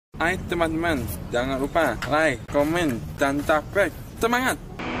Hai teman-teman, jangan lupa like, komen, dan subscribe. Semangat!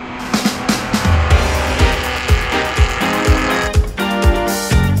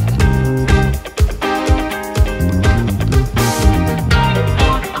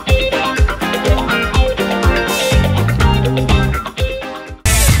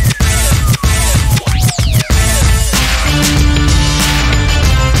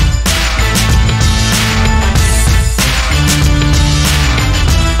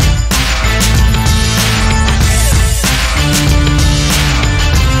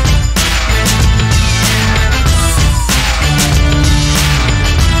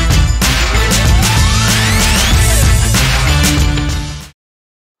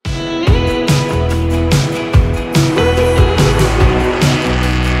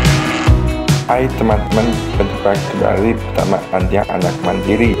 Hai teman-teman, berjumpa kembali bersama Adrian anak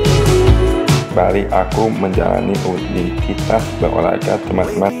mandiri. Kembali aku menjalani rutinitas berolahraga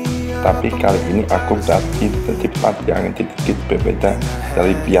teman-teman. Tapi kali ini aku berarti tempat yang sedikit berbeda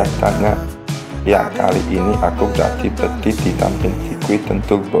dari biasanya. Ya, kali ini aku berarti di samping Sirkuit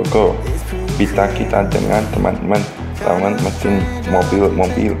Sentul Bogor. Bisa kita dengan teman-teman Raungan mesin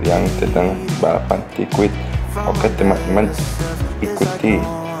mobil-mobil yang sedang balapan sirkuit. Oke teman-teman, ikuti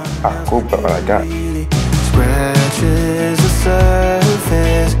aku berolahraga. Scratches the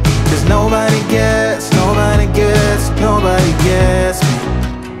surface, 'cause nobody gets me.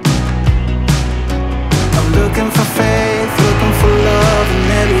 I'm looking for faith, looking for love in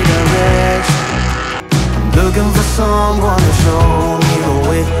every direction. I'm looking for someone to show me the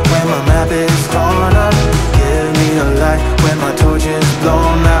way when my map is torn up. Give me a light when my torch is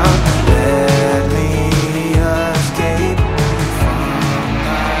blown out. Let me escape.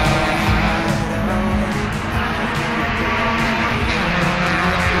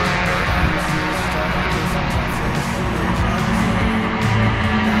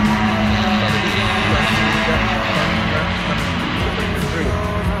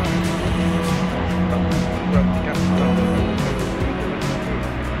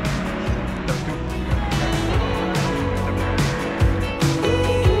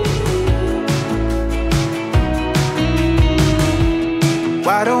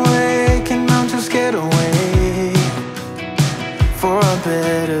 Wide awake and I'm just get away for a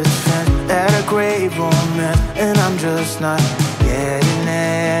better chance at a great romance, and I'm just not getting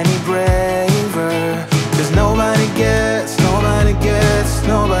any braver, 'cause nobody gets me.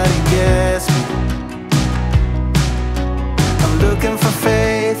 I'm looking for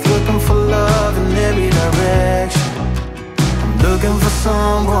faith, looking for love in every direction. I'm looking for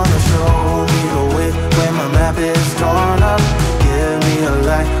someone to show me the way when my map is torn up. Give me a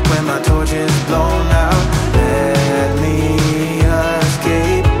light when my torch is blown out. Let me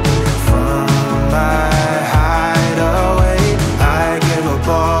escape from my hideaway. I give up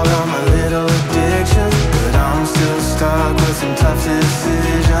all of my little addictions, but I'm still stuck with some tough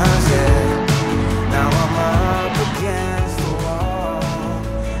decisions, yeah. Now I'm up against the wall,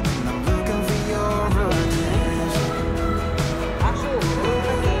 and I'm looking for your attention.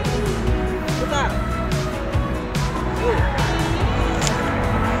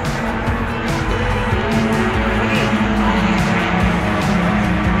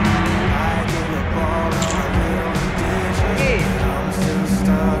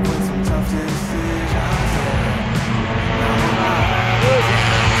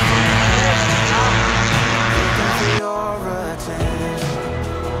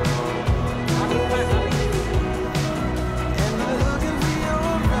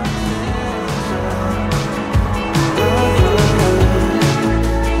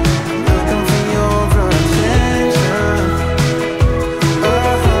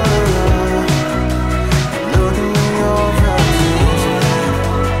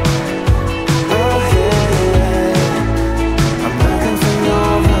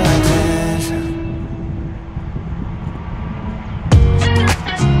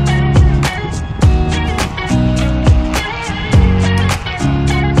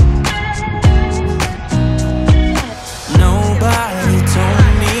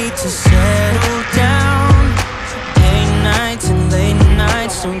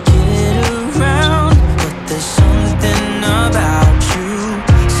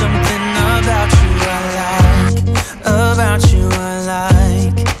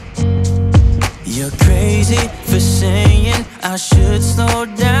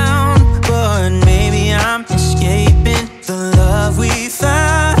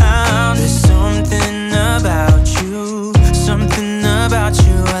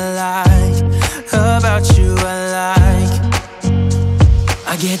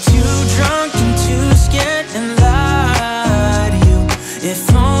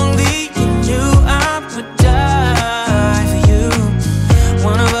 only you knew I would die for you.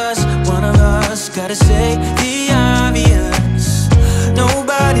 One of us gotta say the obvious.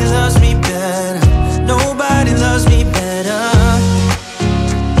 Nobody loves me better. Nobody loves me better.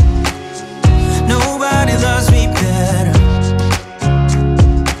 Nobody loves me better.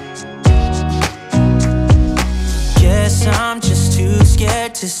 Guess I'm just too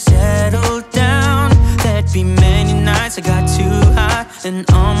scared to settle down. There'd be many nights I got too high and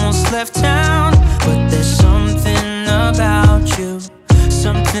almost left town. But there's something about you,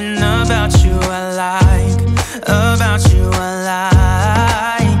 something about you I like, about you I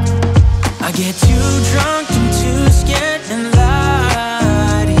like. I get too drunk and too scared and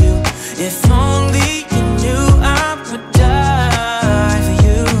lie to you. If only you knew I would die for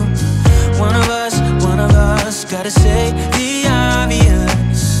you. One of us gotta say the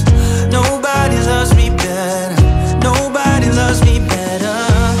obvious. Nobody loves me better. Nobody loves me better.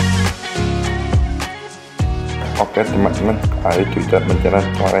 Oke teman-teman, hari sudah berjalan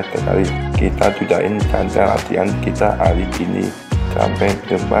sore sekali. Kita sudahin santai latihan kita hari ini. Sampai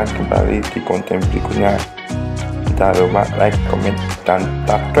jumpa kembali di konten berikutnya. Jangan lupa like, komen, dan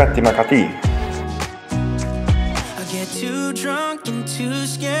subscribe. Terima kasih. I get too drunk and too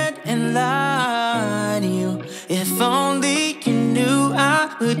scared and lie to you. If only you knew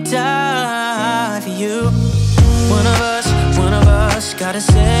I would die for you. One of us gotta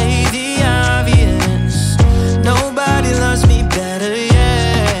say the obvious. Nobody loves me better,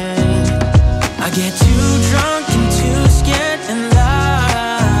 yeah. I get too